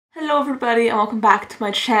Hello everybody and welcome back to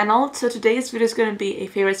my channel. So today's video is going to be a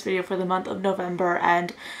favorites video for the month of November,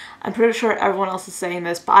 and I'm pretty sure everyone else is saying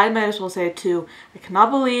this, but I might as well say it too. I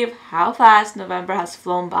cannot believe how fast November has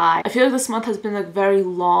flown by. I feel like this month has been like very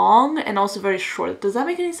long and also very short. Does that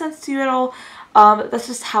make any sense to you at all? That's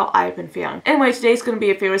just how I've been feeling. Anyway, today's going to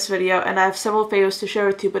be a favorites video and I have several favorites to share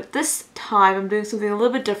with you, but this time I'm doing something a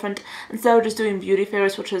little bit different. Instead of just doing beauty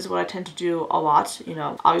favorites, which is what I tend to do a lot, you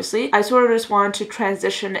know, obviously, I sort of just wanted to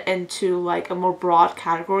transition into like a more broad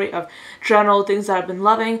category of general things that I've been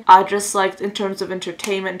loving. I just like in terms of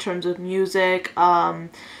entertainment, in terms of music, some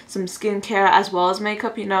skincare as well as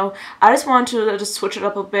makeup, you know. I just wanted to just switch it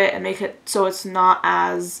up a bit and make it so it's not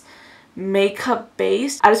as makeup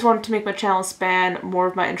based. I just wanted to make my channel span more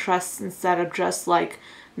of my interests instead of just like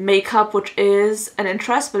makeup, which is an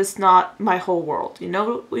interest but it's not my whole world, you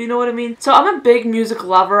know what I mean? So I'm a big music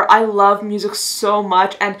lover. I love music so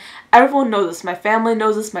much and everyone knows this. My family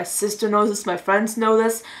knows this, my sister knows this, my friends know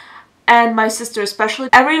this, and my sister especially.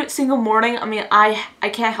 Every single morning, I mean, I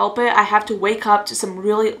can't help it. I have to wake up to some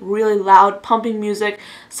really loud pumping music.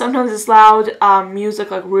 Sometimes it's loud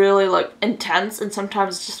music, like really like intense, and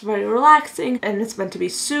sometimes it's just very relaxing and it's meant to be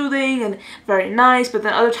soothing and very nice, but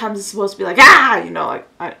then other times it's supposed to be like, ah, you know,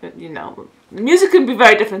 like, music can be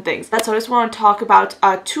very different things. That's why I just want to talk about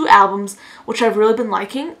two albums which I've really been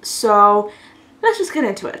liking, so let's just get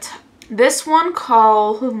into it. This one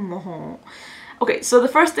called... Okay, so the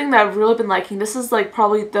first thing that I've really been liking, this is like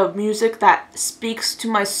probably the music that speaks to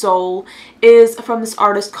my soul, is from this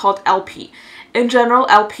artist called LP. In general,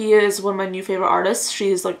 LP is one of my new favorite artists.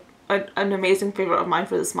 She's like an amazing favorite of mine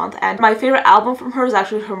for this month, and my favorite album from her is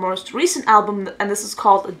actually her most recent album, and this is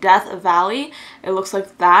called Death Valley. It looks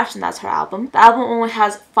like that, and that's her album. The album only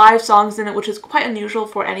has 5 songs in it, which is quite unusual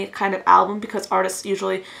for any kind of album because artists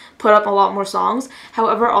usually put up a lot more songs.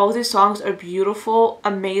 However, all of these songs are beautiful,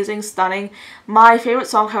 amazing, stunning. My favorite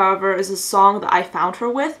song, however, is a song that I found her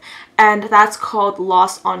with, and that's called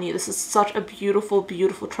Lost on You. This is such a beautiful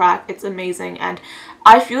track. It's amazing, and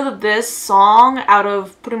I feel that this song, out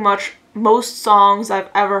of pretty much most songs I've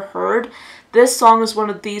ever heard, this song is one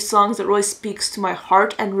of these songs that really speaks to my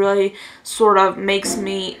heart and really sort of makes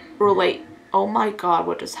me relate. Oh my god,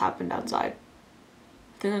 what just happened outside?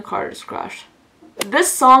 I think a car just crashed.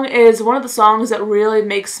 This song is one of the songs that really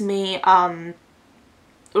makes me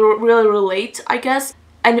really relate, I guess.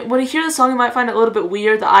 And when you hear the song, you might find it a little bit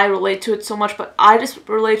weird that I relate to it so much, but I just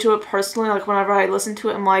relate to it personally. Like whenever I listen to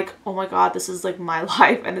it, I'm like, oh my god, this is like my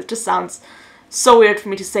life, and it just sounds so weird for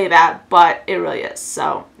me to say that, but it really is.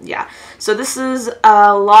 So yeah, so this is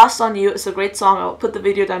Lost on You. It's a great song. I'll put the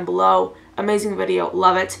video down below. Amazing video,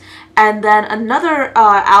 love it. And then another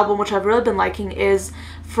album which I've really been liking is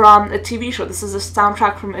from a TV show. This is a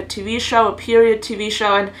soundtrack from a TV show, a period TV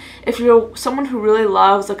show, and if you're someone who really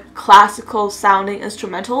loves like classical sounding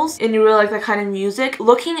instrumentals and you really like that kind of music,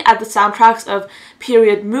 looking at the soundtracks of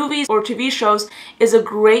period movies or TV shows is a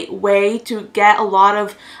great way to get a lot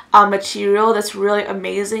of material that's really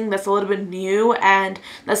amazing, that's a little bit new, and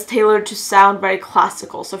that's tailored to sound very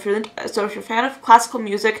classical. So if you're a fan of classical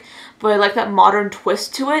music but like that modern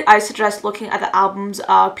twist to it, I suggest looking at the albums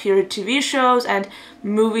of period TV shows and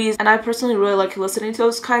movies. And I personally really like listening to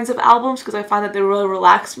those kinds of albums because I find that they really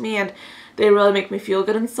relax me and they really make me feel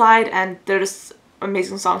good inside, and they're just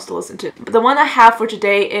amazing songs to listen to. But the one I have for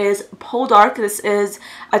today is Poldark. This is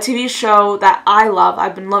a TV show that I love.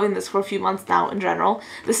 I've been loving this for a few months now in general.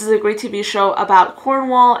 This is a great TV show about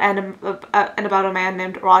Cornwall and about a man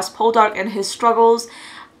named Ross Poldark and his struggles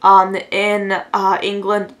in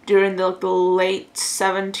England during the late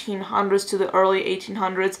 1700s to the early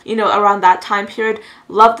 1800s, you know, around that time period.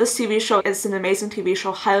 Love this TV show. It's an amazing TV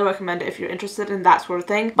show. Highly recommend it if you're interested in that sort of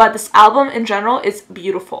thing. But this album in general is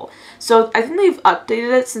beautiful. So I think they've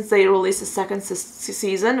updated it since they released the second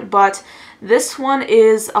season, but this one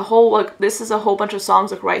is a whole, like, this is a whole bunch of songs,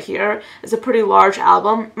 like right here. It's a pretty large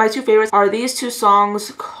album. My two favorites are these two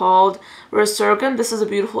songs called Resurgam. This is a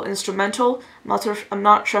beautiful instrumental. I'm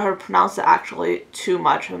not sure how to pronounce it actually too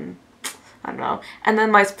much. I don't know. And then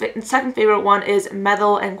my second favorite one is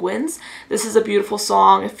Meddle and Gwyn's. This is a beautiful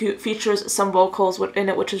song. It features some vocals in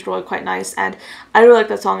it, which is really quite nice, and I really like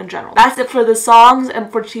that song in general. That's it for the songs.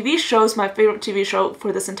 And for TV shows, my favorite TV show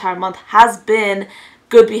for this entire month has been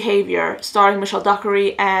Good Behavior, starring Michelle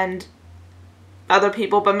Dockery and other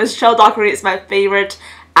people, but Michelle Dockery is my favorite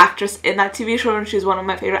actress in that TV show, and she's one of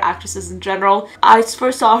my favorite actresses in general. I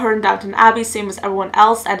first saw her in Downton Abbey, same as everyone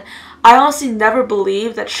else, and I honestly never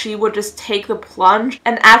believed that she would just take the plunge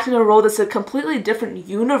and act in a role that's a completely different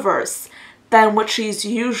universe than what she's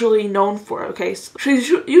usually known for, okay? So she's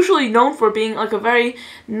usually known for being like a very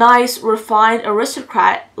nice, refined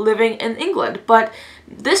aristocrat living in England, but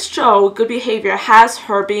this show, Good Behavior, has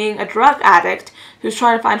her being a drug addict who's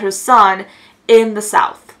trying to find her son in the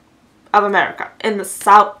South of America, in the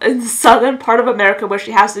southern part of America, where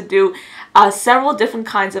she has to do several different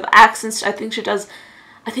kinds of accents. I think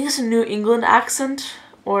it's a New England accent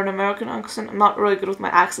or an American accent. I'm not really good with my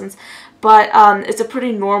accents, but it's a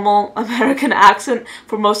pretty normal American accent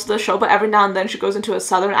for most of the show, but every now and then she goes into a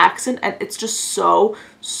southern accent, and it's just so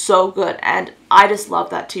good, and I just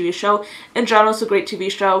love that TV show. In general, it's a great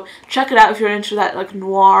TV show. Check it out if you're into that like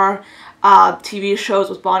noir TV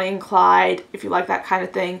shows with Bonnie and Clyde, if you like that kind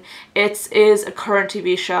of thing. It is a current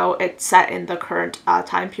TV show. It's set in the current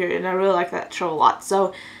time period, and I really like that show a lot.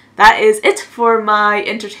 So that is it for my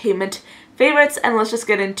entertainment favorites, and let's just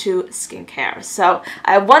get into skincare. So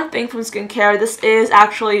I have one thing from skincare. This is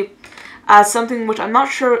actually something which I'm not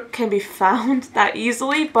sure can be found that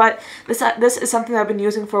easily, but this is something I've been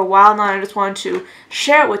using for a while now, and I just wanted to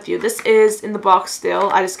share it with you. This is in the box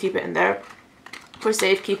still. I just keep it in there for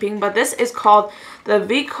safekeeping, but this is called the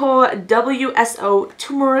Vicco WSO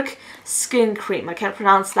Turmeric Skin Cream. I can't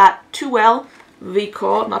pronounce that too well.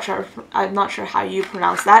 Vicco, I'm not sure how you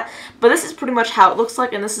pronounce that, but this is pretty much how it looks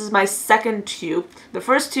like, and this is my second tube. The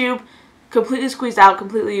first tube completely squeezed out,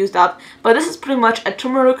 completely used up, but this is pretty much a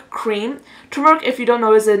turmeric cream. Turmeric, if you don't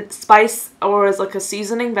know, is a spice or is like a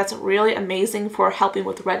seasoning that's really amazing for helping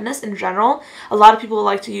with redness in general. A lot of people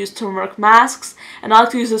like to use turmeric masks, and I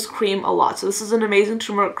like to use this cream a lot. So this is an amazing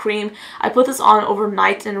turmeric cream. I put this on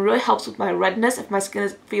overnight, and it really helps with my redness if my skin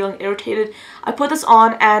is feeling irritated. I put this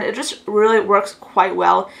on, and it just really works quite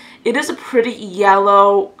well. It is a pretty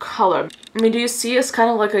yellow color. I mean, do you see it's kind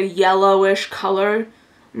of like a yellowish color?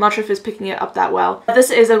 I'm not sure if it's picking it up that well. This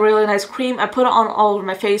is a really nice cream. I put it on all over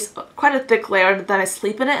my face, quite a thick layer, and then I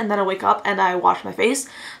sleep in it, and then I wake up and I wash my face.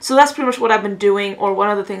 So that's pretty much what I've been doing, or one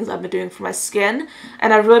of the things I've been doing for my skin.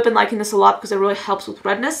 And I've really been liking this a lot because it really helps with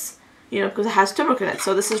redness, you know, because it has turmeric in it.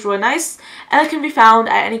 So this is really nice, and it can be found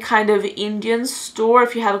at any kind of Indian store.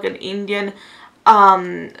 If you have like an Indian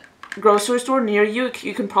grocery store near you,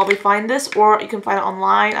 you can probably find this, or you can find it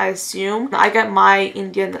online, I assume. I get my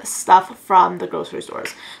Indian stuff from the grocery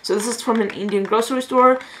stores. So this is from an Indian grocery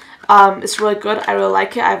store. It's really good. I really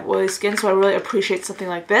like it. I have oily skin, so I really appreciate something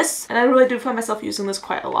like this, and I really do find myself using this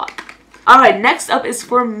quite a lot. Alright, next up is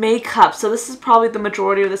for makeup. So this is probably the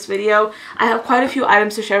majority of this video. I have quite a few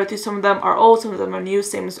items to share with you. Some of them are old, some of them are new,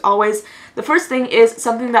 same as always. The first thing is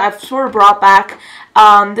something that I've sort of brought back.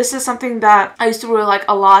 This is something that I used to really like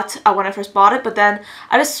a lot when I first bought it, but then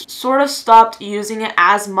I just sort of stopped using it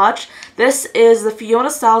as much. This is the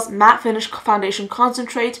Fiona Stiles Matte Finish Foundation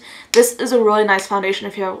Concentrate. This is a really nice foundation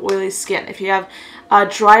if you have oily skin. If you have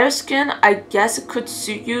drier skin, I guess it could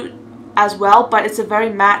suit you as well, but it's a very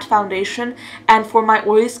matte foundation, and for my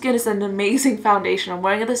oily skin, it's an amazing foundation. I'm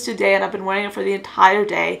wearing this today, and I've been wearing it for the entire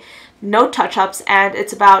day. No touch-ups, and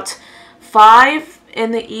it's about 5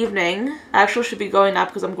 in the evening. I actually should be going up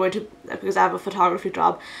because I have a photography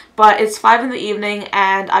job, but it's 5 in the evening,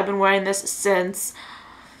 and I've been wearing this since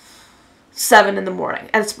 7 in the morning,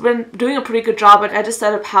 and it's been doing a pretty good job. But I just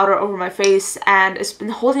set a powder over my face, and it's been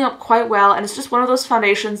holding up quite well, and it's just one of those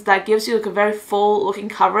foundations that gives you like a very full looking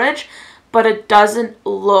coverage, but it doesn't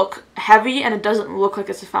look heavy, and it doesn't look like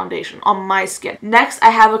it's a foundation on my skin. Next,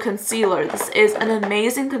 I have a concealer. This is an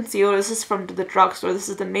amazing concealer. This is from the drugstore. This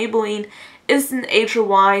is the Maybelline Instant Age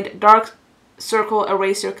Rewind Dark Circle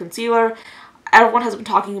Eraser Concealer. Everyone has been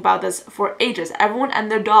talking about this for ages. Everyone and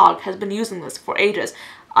their dog has been using this for ages.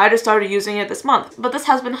 I just started using it this month, but this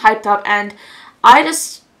has been hyped up, and I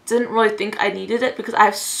just didn't really think I needed it because I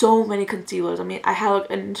have so many concealers. I mean, I have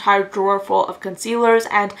like an entire drawer full of concealers,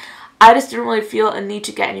 and I just didn't really feel a need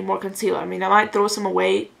to get any more concealer. I mean, I might throw some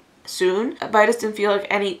away soon, but I just didn't feel like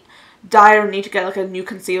any dire need to get like a new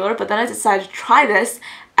concealer. But then I decided to try this,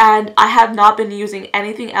 and I have not been using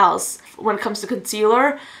anything else when it comes to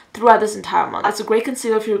concealer throughout this entire month. It's a great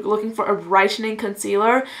concealer if you're looking for a brightening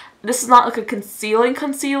concealer. This is not like a concealing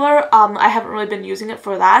concealer. I haven't really been using it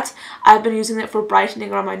for that. I've been using it for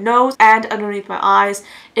brightening around my nose and underneath my eyes.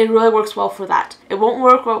 It really works well for that. It won't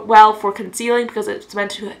work well for concealing because it's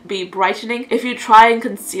meant to be brightening. If you try and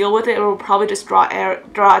conceal with it, it will probably just draw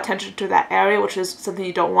attention to that area, which is something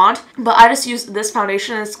you don't want. But I just use this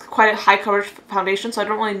foundation. It's quite a high coverage foundation, so I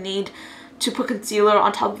don't really need to put concealer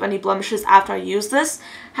on top of any blemishes after I use this.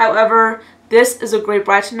 However, this is a great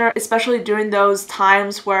brightener, especially during those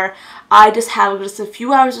times where I just have just a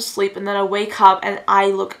few hours of sleep, and then I wake up and I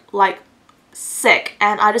look like sick,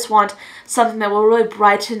 and I just want something that will really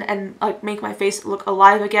brighten and like make my face look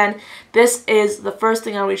alive again. This is the first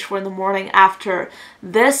thing I reach for in the morning after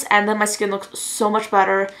this, and then my skin looks so much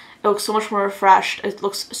better. It looks so much more refreshed. It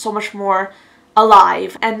looks so much more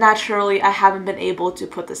alive, and naturally I haven't been able to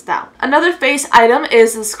put this down. Another face item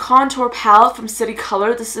is this contour palette from City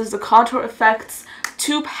Color. This is the Contour Effects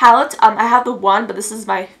 2 palette. I have the 1, but this is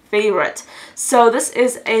my favorite. So this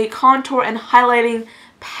is a contour and highlighting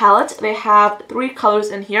palette. They have 3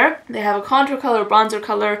 colors in here. They have a contour color, bronzer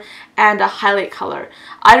color, and a highlight color.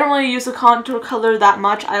 I don't really use the contour color that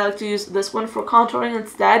much. I like to use this one for contouring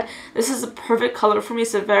instead. This is a perfect color for me.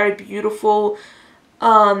 It's a very beautiful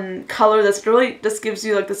color that's really just gives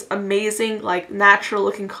you like this amazing, like natural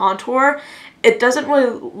looking contour. It doesn't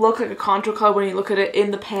really look like a contour color when you look at it in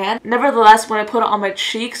the pan. Nevertheless, when I put it on my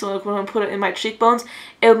cheeks, when I put it in my cheekbones,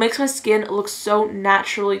 it makes my skin look so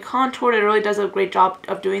naturally contoured. It really does a great job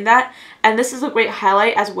of doing that. And this is a great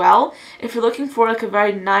highlight as well. If you're looking for like a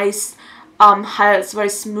very nice highlight, it's very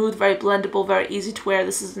smooth, very blendable, very easy to wear,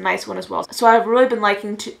 this is a nice one as well. So I've really been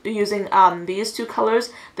liking using these 2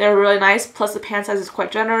 colors. They're really nice, plus the pan size is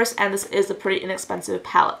quite generous, and this is a pretty inexpensive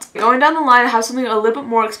palette. Going down the line, I have something a little bit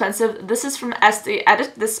more expensive. This is from Esteé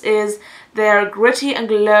Edit. This is their Gritty and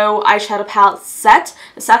Glow eyeshadow palette set.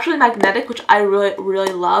 It's actually magnetic, which I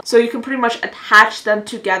really love. So you can pretty much attach them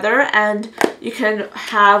together, and you can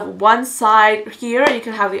have one side here, and you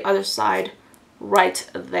can have the other side right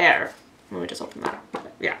there. Let me just open that.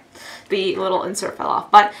 Yeah, the little insert fell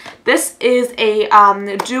off. But this is a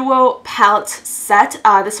duo palette set.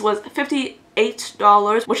 This was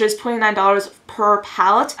 $58, which is $29 per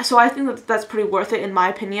palette. So I think that that's pretty worth it in my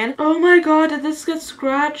opinion. Oh my god, did this get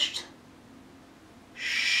scratched?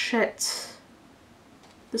 Shit.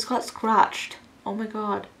 This got scratched. Oh my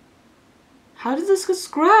god. How did this get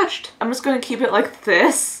scratched? I'm just gonna keep it like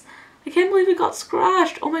this. I can't believe it got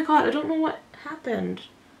scratched. Oh my god, I don't know what happened.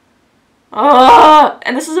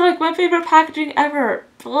 And this is like my favorite packaging ever.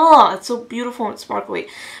 It's so beautiful and sparkly.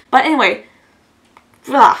 But anyway,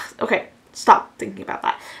 okay, stop thinking about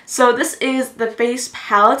that. So this is the face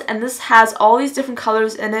palette, and this has all these different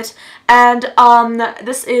colors in it, and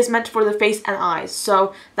this is meant for the face and eyes.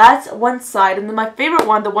 So that's one side, and then my favorite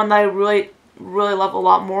one, the one that I really love a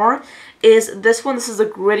lot more, is this one. This is a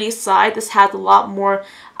gritty side. This has a lot more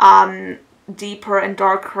deeper and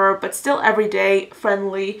darker, but still everyday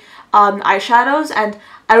friendly eyeshadows, and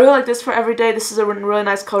I really like this for everyday. This is a really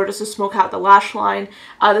nice color just to smoke out the lash line.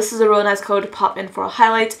 This is a really nice color to pop in for a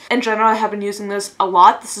highlight. In general, I have been using this a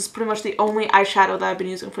lot. This is pretty much the only eyeshadow that I've been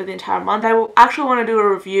using for the entire month. I will actually want to do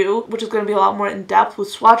a review, which is going to be a lot more in depth with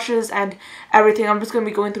swatches and everything. I'm just going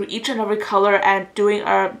to be going through each and every color and doing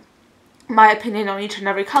my opinion on each and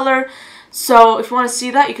every color. So if you want to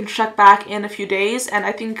see that, you can check back in a few days, and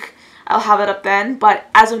I think I'll have it up then, but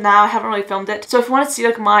as of now I haven't really filmed it. So if you want to see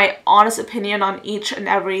like my honest opinion on each and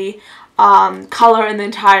every color in the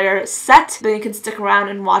entire set, then you can stick around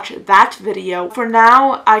and watch that video. For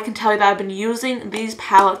now, I can tell you that I've been using these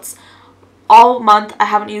palettes all month. I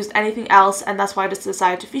haven't used anything else, and that's why I just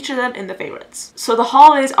decided to feature them in the favorites. So the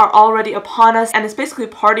holidays are already upon us, and it's basically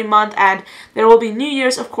party month, and there will be New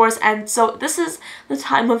Year's, of course, and so this is the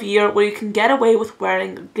time of year where you can get away with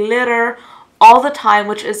wearing glitter all the time,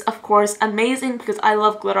 which is of course amazing because I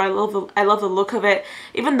love glitter. I love the look of it,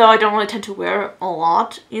 even though I don't really tend to wear it a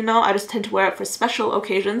lot, you know. I just tend to wear it for special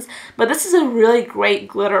occasions. But this is a really great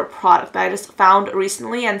glitter product that I just found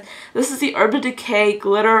recently, and this is the Urban Decay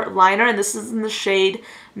glitter liner, and this is in the shade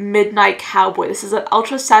Midnight Cowboy. This is an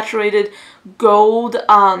ultra saturated gold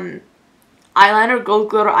eyeliner,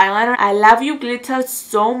 gold glitter eyeliner. I love you, glitter,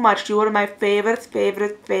 so much. You are my favorite.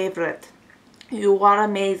 You are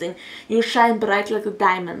amazing. You shine bright like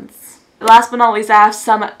diamonds. Last but not least, I have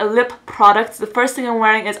some lip products. The first thing I'm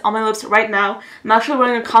wearing is on my lips right now. I'm actually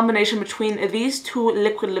wearing a combination between these 2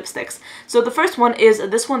 liquid lipsticks. So the first one is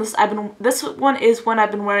this one. This one is one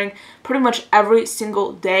I've been wearing pretty much every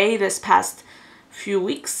single day this past few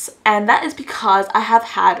weeks, and that is because I have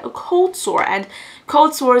had a cold sore, and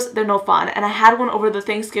cold sores, they're no fun. And I had one over the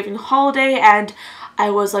Thanksgiving holiday, and I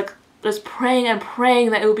was like just praying and praying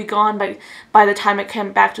that it would be gone by the time I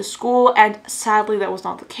came back to school, and sadly that was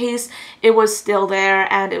not the case. It was still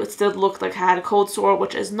there, and it still looked like I had a cold sore,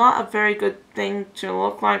 which is not a very good thing to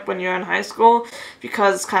look like when you're in high school,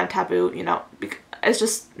 because it's kind of taboo, you know. It's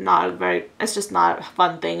just not a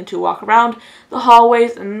fun thing to walk around the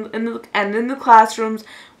hallways and in the classrooms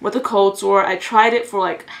with a cold sore. I tried it for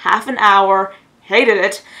like half an hour, hated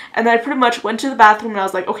it, and then I pretty much went to the bathroom and I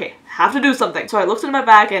was like, okay, have to do something. So I looked in my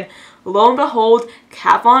bag, and lo and behold,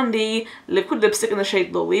 Kat Von D liquid lipstick in the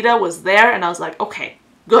shade Lolita was there, and I was like, okay,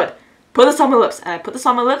 good. put this on my lips. And I put this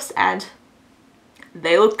on my lips and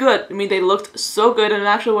they looked good. I mean, they looked so good, and I'm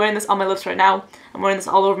actually wearing this on my lips right now. I'm wearing this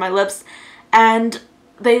all over my lips, and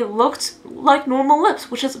they looked like normal lips,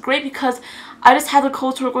 which is great because I just had the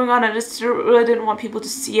cold sore going on. I just really didn't want people to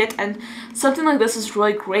see it, and something like this is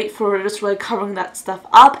really great for just really covering that stuff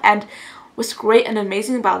up. And what's great and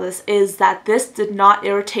amazing about this is that this did not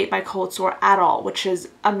irritate my cold sore at all, which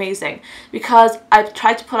is amazing, because I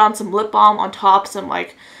tried to put on some lip balm on top, some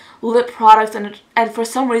like lip products, and for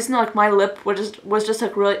some reason like my lip was just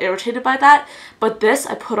like really irritated by that, but this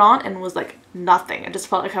I put on and was like nothing. I just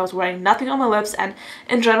felt like I was wearing nothing on my lips. And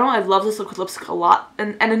in general, I love this liquid lipstick a lot,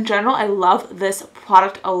 and in general I love this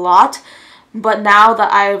product a lot, but now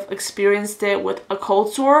that I've experienced it with a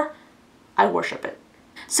cold sore, I worship it.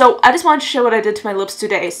 So I just wanted to show what I did to my lips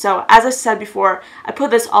today. So as I said before, I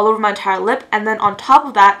put this all over my entire lip, and then on top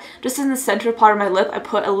of that, just in the center part of my lip, I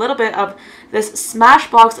put a little bit of this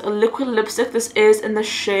Smashbox liquid lipstick. This is in the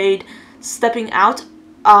shade Stepping Out.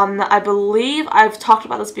 I believe I've talked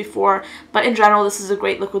about this before, but in general, this is a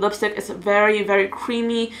great liquid lipstick. It's very, very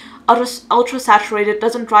creamy, ultra saturated,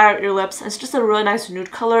 doesn't dry out your lips, and it's just a really nice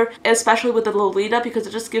nude color, especially with the Lolita, because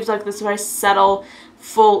it just gives like this very subtle,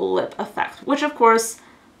 full lip effect, which of course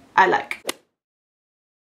I like.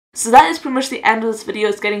 So that is pretty much the end of this video.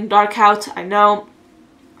 It's getting dark out, I know,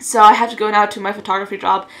 so I have to go now to my photography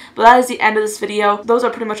job, but that is the end of this video. Those are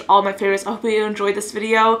pretty much all my favorites. I hope you enjoyed this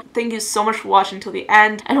video. Thank you so much for watching till the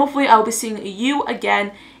end, and hopefully I'll be seeing you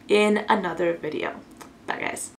again in another video. Bye guys.